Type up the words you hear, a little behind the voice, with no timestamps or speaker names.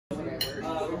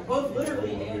both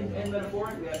literally and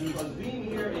metaphorically, because being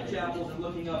here at Chappell and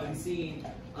looking up and seeing,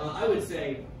 I would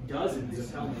say, dozens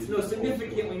of helmets, no,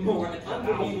 significantly more, an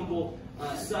unbelievable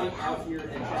sight out here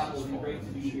at Chappell, and great to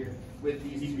be here with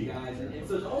these two guys. And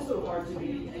so it's also hard to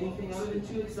be anything other than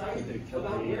too excited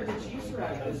about where the Chiefs are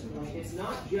at this point. It's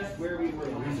not just where we were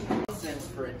since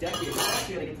for a decade. We're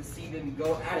actually going to get to see them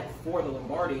go at it for the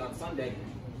Lombardi on Sunday.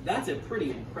 That's a pretty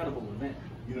incredible event.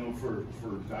 You know, for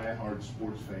diehard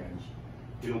sports fans,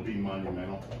 it'll be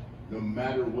monumental. No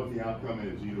matter what the outcome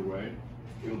is, either way,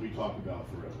 it'll be talked about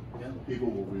forever. Yeah. People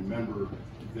will remember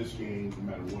this game no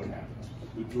matter what happens.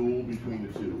 The duel between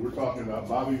the two. We're talking about,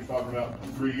 Bobby was talking about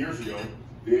 3 years ago,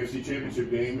 the AFC Championship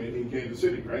game in Kansas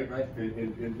City, right? Right.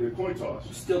 And the coin toss.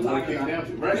 Still talking about it. Down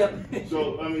to, right? Yep.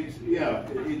 So, I mean, yeah,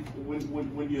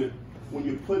 when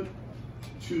you put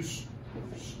two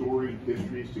storied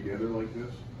histories together like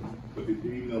this, but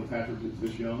even though Patrick is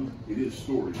this young, it is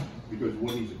storied because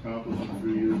what he's accomplished in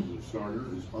 3 years as a starter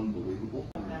is unbelievable.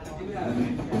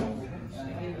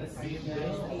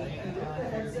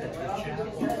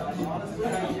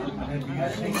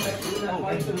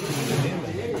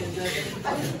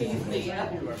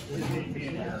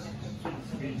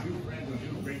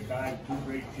 Great guys, two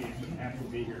great teams, happy to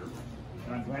be here.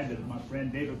 And I'm glad that my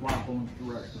friend David Block owns the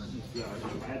restaurant.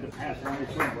 I had to pass on his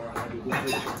somewhere. I had to do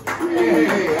this.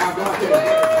 Hey, how about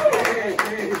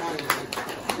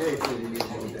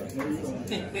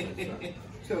that?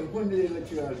 So when did they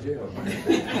let you out of jail?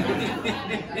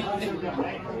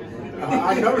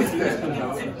 I noticed that.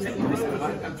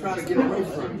 I'm trying to get away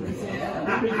from it.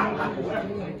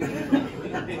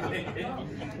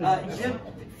 Jim,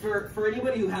 for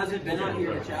anybody who hasn't been out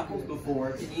here at Chappell's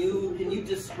before, can you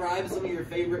describe some of your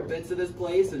favorite bits of this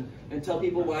place and tell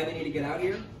people why they need to get out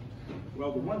here?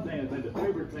 Well, the one thing I think the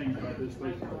favorite thing about this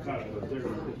place is the customers. The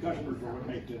customers are what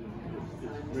makes it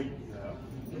great.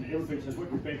 And everybody says,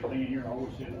 what's your favorite thing in here? I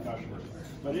always say the customers.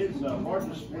 But it's the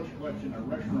largest sports collection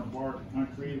and restaurant bar in the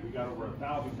country. We got over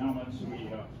 1,000 helmets. We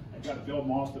got Bill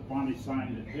Moss that finally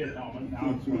signed his hit helmet. Now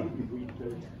it's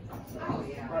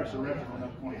price of the restaurant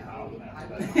up 20,000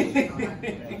 after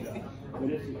that. But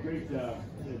it's a great,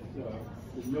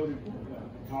 it's noted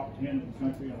top 10 in the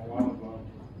country and a lot of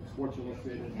Sports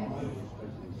Illustrated and all those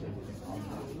places.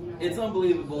 It's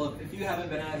unbelievable. If you haven't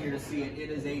been out here to see it, it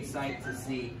is a sight to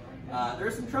see. There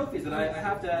are some trophies that I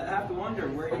have to wonder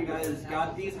where you guys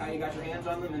got these, how you got your hands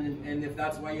on them, and if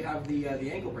that's why you have the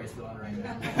ankle bracelet on right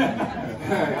now.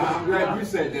 I'm glad you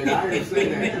said that. I didn't say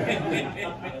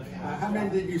that. How many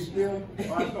did you steal?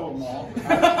 I stole them all.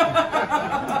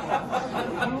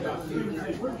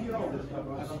 Where'd you know this stuff?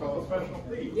 I'm a professional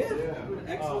thief. Yeah.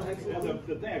 Excellent.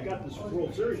 The thing, I got this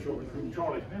World Series trophy from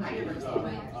Charlie Finney, a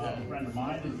friend of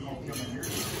mine, and he's coming here. He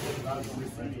said I was the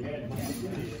friend he had in Kansas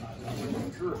City, and I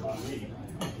wasn't sure about me.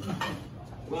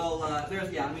 Well, there's,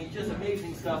 I mean, just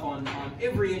amazing stuff on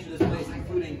every inch of this place,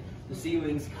 including the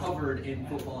ceilings covered in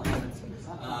football helmets.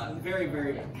 Very,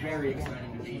 very, very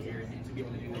exciting to be here and to be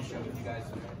able to do this show with you guys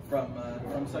from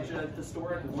such a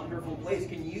historic, wonderful place.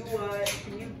 Can you?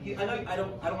 I know I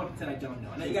don't want to pretend I don't know.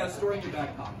 I know you got a story in your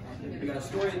back pocket. You got a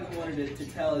story that you wanted to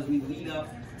tell as we lead up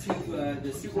to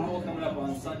the Super Bowl coming up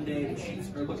on Sunday. The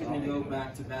Chiefs are looking to go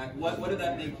back to back. What did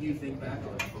that make you think back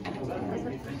on? Well, that made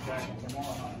me think back on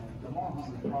Lamar Hunt. Lamar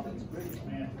Hunt was probably the greatest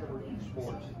man ever in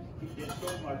sports. He did so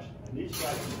much, and these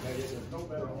guys can tell you there's no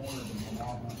better owner than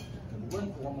Lamar Hunt. If it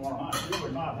wasn't for Lamar Hunt, we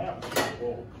would not have the Super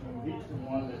Bowl. He's the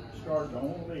one that started the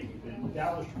whole league. And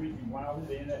Dallas treated him loudly,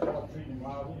 the NFL treated him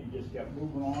loudly. He just kept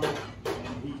moving on,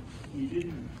 and he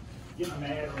didn't get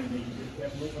mad or anything. He just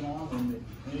kept moving on, and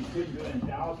he couldn't do it in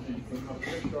Dallas, and he came up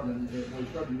here, started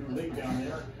a new league down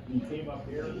there, and he came up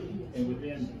here, and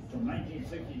from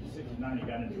 1960 to 69, he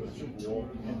got into a Super Bowl,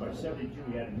 and by 72,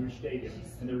 he had a new stadium.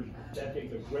 And that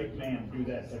takes a great man to do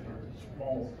that in a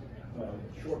small,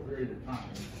 short period of time.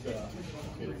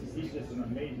 He's just an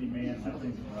amazing man. I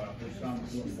think his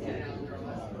son's doing well.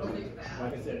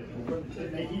 Like I said,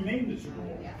 he named the Super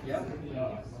Bowl. Yeah.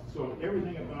 So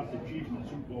everything about the Chiefs in the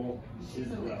Super Bowl is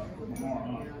Lamar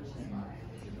Hunt.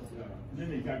 Then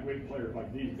they've got great players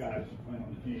like these guys playing on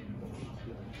the team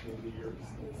over the years.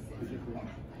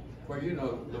 Well, you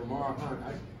know, Lamar Hunt,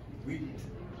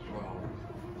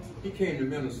 he came to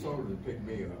Minnesota to pick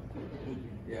me up.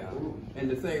 Yeah. And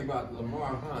the thing about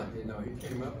Lamar Hunt, you know, he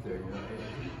came up there, you know,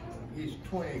 and he's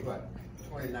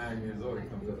 29 years old, he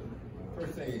comes up.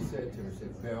 First thing he said to me, he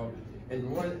said, Bill, and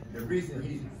the reason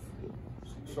he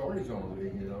started his own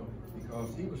league, you know,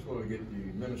 because he was supposed to get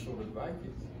the Minnesota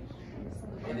Vikings.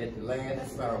 And at the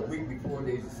last, about a week before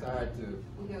they decide to,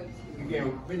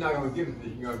 again, we're not going to give it to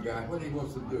the young guy. What he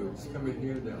wants to do is come in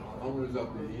here, the owners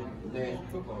of the National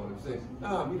Football, and say,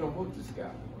 no, we don't want this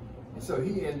guy. And so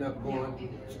he ended up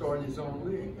starting his own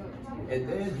league. And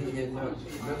then he ended up,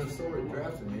 Minnesota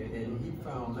drafted me, and he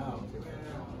found out,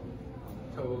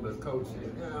 told the coach,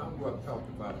 yeah, I'm going to talk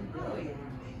about it.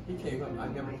 He came up, I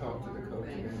never talked to the coach or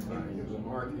anybody.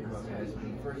 Lamar came up and asked me,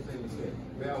 the first thing he said,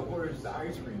 Val, where's the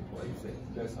ice cream place? He said,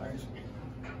 that's ice cream.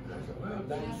 And I said, well,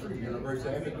 down the street, University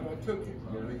of Avenue, I took him.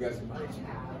 You know, we got some ice cream.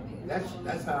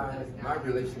 That's how my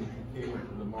relationship came with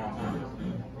Lamar.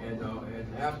 And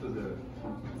after the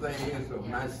thing is, so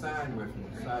when I signed with him,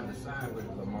 decided to sign with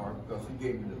Lamar because he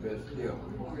gave me the best deal.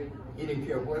 He didn't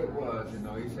care what it was, you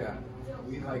know, he said,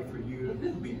 we'd like for you to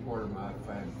be part of my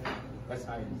family. That's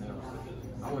how he never said,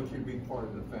 I want you to be part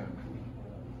of the family.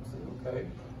 I said, okay.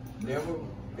 Never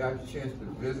got a chance to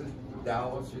visit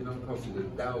Dallas, you know, because it was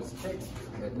Dallas, Texas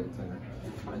at that time.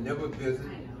 I never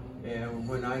visited. And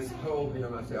when I told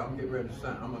him, I said, I'm getting ready to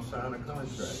sign, I'm going to sign a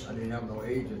contract. I didn't have no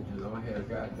agent, you know. I had a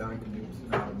guy, Duncan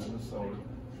Newsom, out of Minnesota,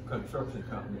 construction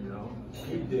company, you know.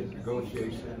 He did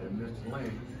negotiation and Mr.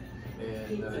 Lane. And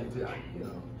he said, you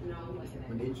know,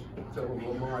 when he told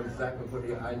Lamar exactly what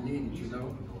I needed, you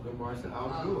know, Lamar said,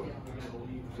 I'll do it.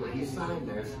 So he signed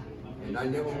that, and I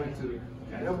never went to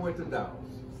Dallas.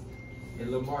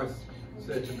 And Lamar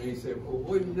said to me, he said, well,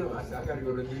 what are you doing? I said, I got to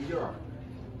go to New York.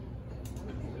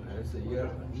 I said, yeah.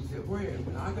 He said, when?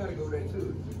 I got to go there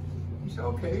too. He said,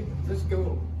 okay, let's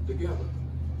go together.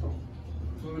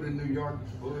 Flew to New York,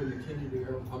 flew to Kennedy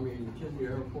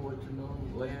Airport, you know,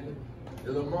 landed.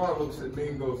 And Lamar looks at me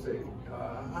and goes, say,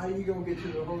 how are you going to get to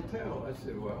the hotel? I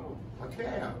said, well, a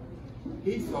cab.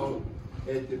 He thought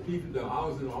that the people, I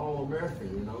was an All-American,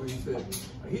 you know. He said,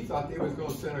 he thought they was going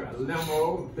to send a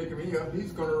limo, pick me up,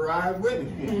 he's going to ride with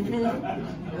me.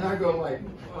 And I go like,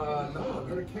 no,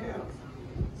 get a cab.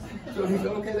 So he said,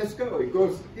 okay, let's go. He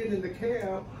goes, get in the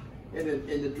cab, and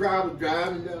the driver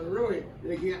driving down the road,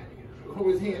 and again,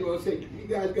 hold his hand on and say, you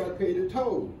guys got to pay the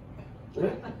toll.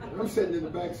 And I'm sitting in the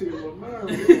back seat of Lamar.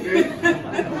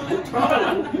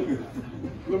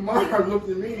 Lamar looked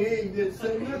at me, he ain't didn't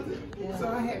say nothing. So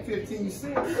I had 15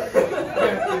 cents.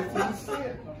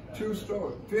 True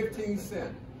story, 15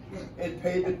 cents. And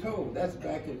paid the toll. That's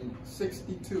back in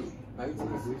 1962.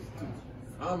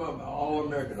 I'm an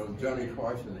All-American on Johnny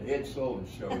Carson, the Ed Sullivan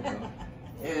show, you know.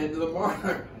 And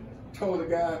Lamar told the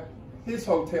guy his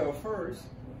hotel first.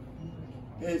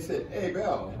 And he said, hey,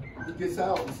 Bell, he gets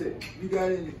out and said, you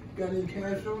got any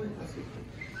cash on it? I said,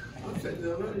 I'm sitting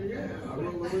there running, yeah. I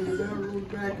rolled the window down,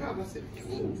 rolled back up. I said,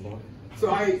 ooh.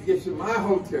 So I get to my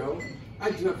hotel.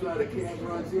 I jumped out of the cab,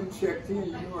 runs in, checked in.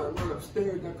 You know, I run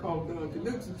upstairs and I called Don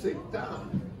Canucks and said,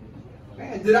 Don,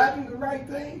 man, did I do the right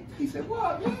thing? He said,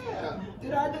 well, yeah.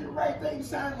 Did I do the right thing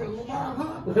signing with Lamar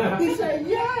Hunt? He said,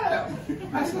 yeah.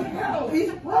 I said, hell,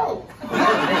 he's broke.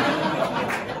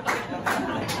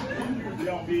 You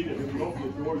don't need it. If you open the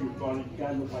door, you thought you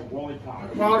guys look like Wally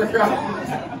Cox.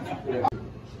 Yeah.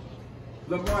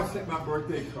 Lamar sent my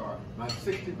birthday card, my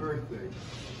 60th birthday.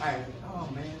 Oh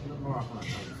man, Lamar Hunt.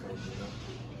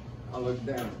 I looked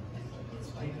down.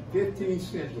 15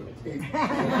 cents with a tape.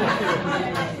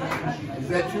 Is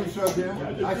that true, sir?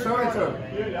 Yeah? I saw it, sir.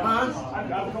 Huh?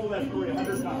 I've told that story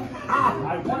 100 times.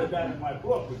 I wanted that in my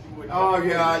book. But you wouldn't. Oh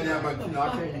yeah, but you know, I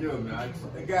can't do it, man.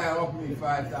 The guy offered me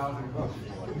 $5,000 for it.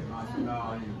 I said, no,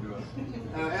 I didn't do it.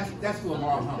 That's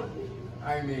Lamar Hunt.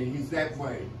 I mean, he's that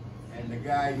way. And the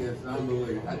guy is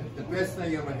unbelievable. The best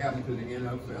thing ever happened to the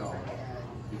NFL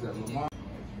is that Lamar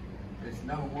is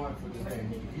 #1 for the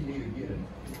name. He need to get it.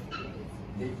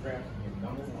 They drafted him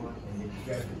 #1, and they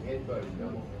drafted Ed Buddy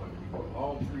 #1.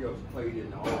 All three of us played in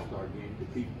the All-Star game to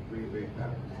beat the Green Bay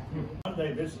Packers.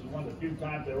 Sunday, this is one of the few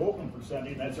times they're open for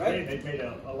Sunday, and that's right. great. They made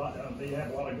a lot. They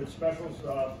have a lot of good specials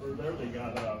for there. They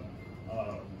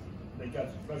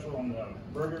got special on the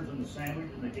burgers and the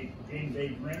sandwich, and they get game day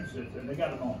drinks, and they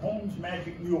got it on Holmes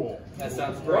Magic Mule. That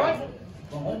sounds great.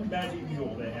 The Holmes Magic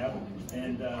Mule they have,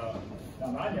 and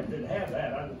now, I never did have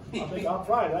that. I think I'll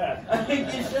try that. I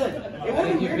think you should.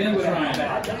 You've been trying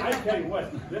that. I tell you what, I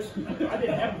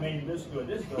didn't have a menu this good.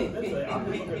 This is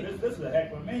a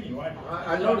heck of a menu.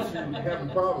 I noticed you having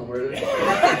a problem with it.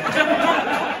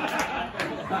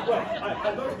 Well,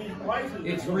 I look at these prices.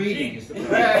 It's reading.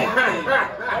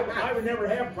 I would never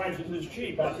have prices this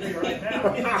cheap. I'll tell you right now.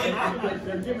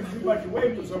 They're giving too much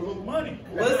away for so little money.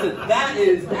 Listen, that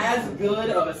is as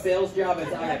good of a sales job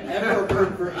as I have ever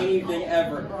heard for anything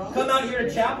ever. Come out here to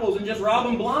Chappell's and just rob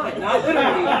them blind. Not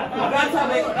literally. That's how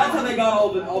they got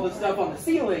all the stuff on the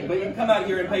ceiling, but you can come out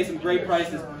here and pay some great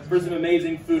prices for some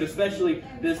amazing food, especially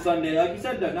this Sunday. Like you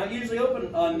said, though, not usually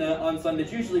open on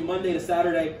Sundays. Usually Monday to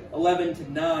Saturday, 11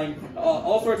 to 9.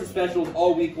 All sorts of specials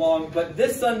all week long. But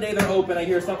this Sunday they're open. I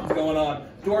hear something's going on.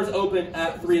 Doors open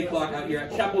at 3 o'clock out here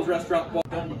at Chappell's Restaurant Bar.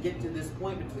 To get to this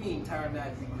point between Tyron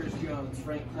Matthew, Chris Jones,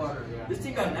 Frank Clark. This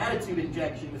team got an attitude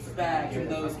injection with Spags and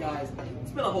those guys.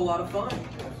 It's been a whole lot of fun.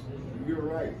 You're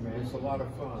right, man. It's a lot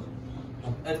of fun.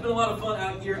 It's been a lot of fun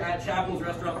out here at Chappell's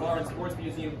Restaurant Bar and Sports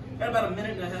Museum. Got about a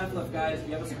minute and a half left, guys. Do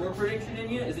you have a score prediction in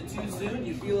you? Is it too soon? Do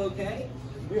you feel okay?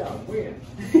 Yeah, win.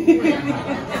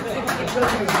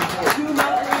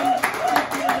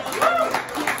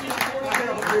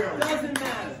 Doesn't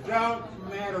matter. Don't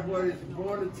matter what it's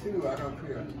 1 to 2. I don't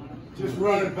care. Just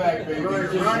run it back, baby. Run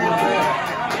it Just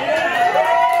back.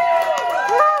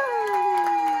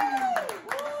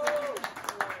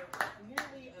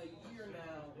 Nearly a year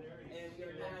now, and we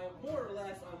are now more or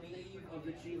less on the eve of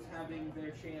the Chiefs having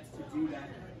their chance to do that.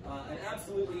 An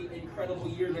absolutely incredible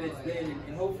year that it's been,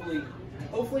 and hopefully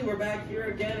we're back here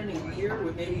again in a year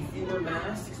with maybe fewer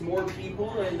masks, more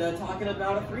people, and talking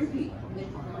about a three-peat.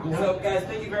 So, guys,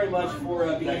 thank you very much for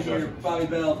being here. Bobby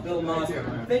Bell, Bill Moss.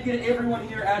 Thank you to everyone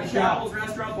here at Chappell's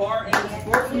Restaurant Bar and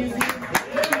Sports Museum.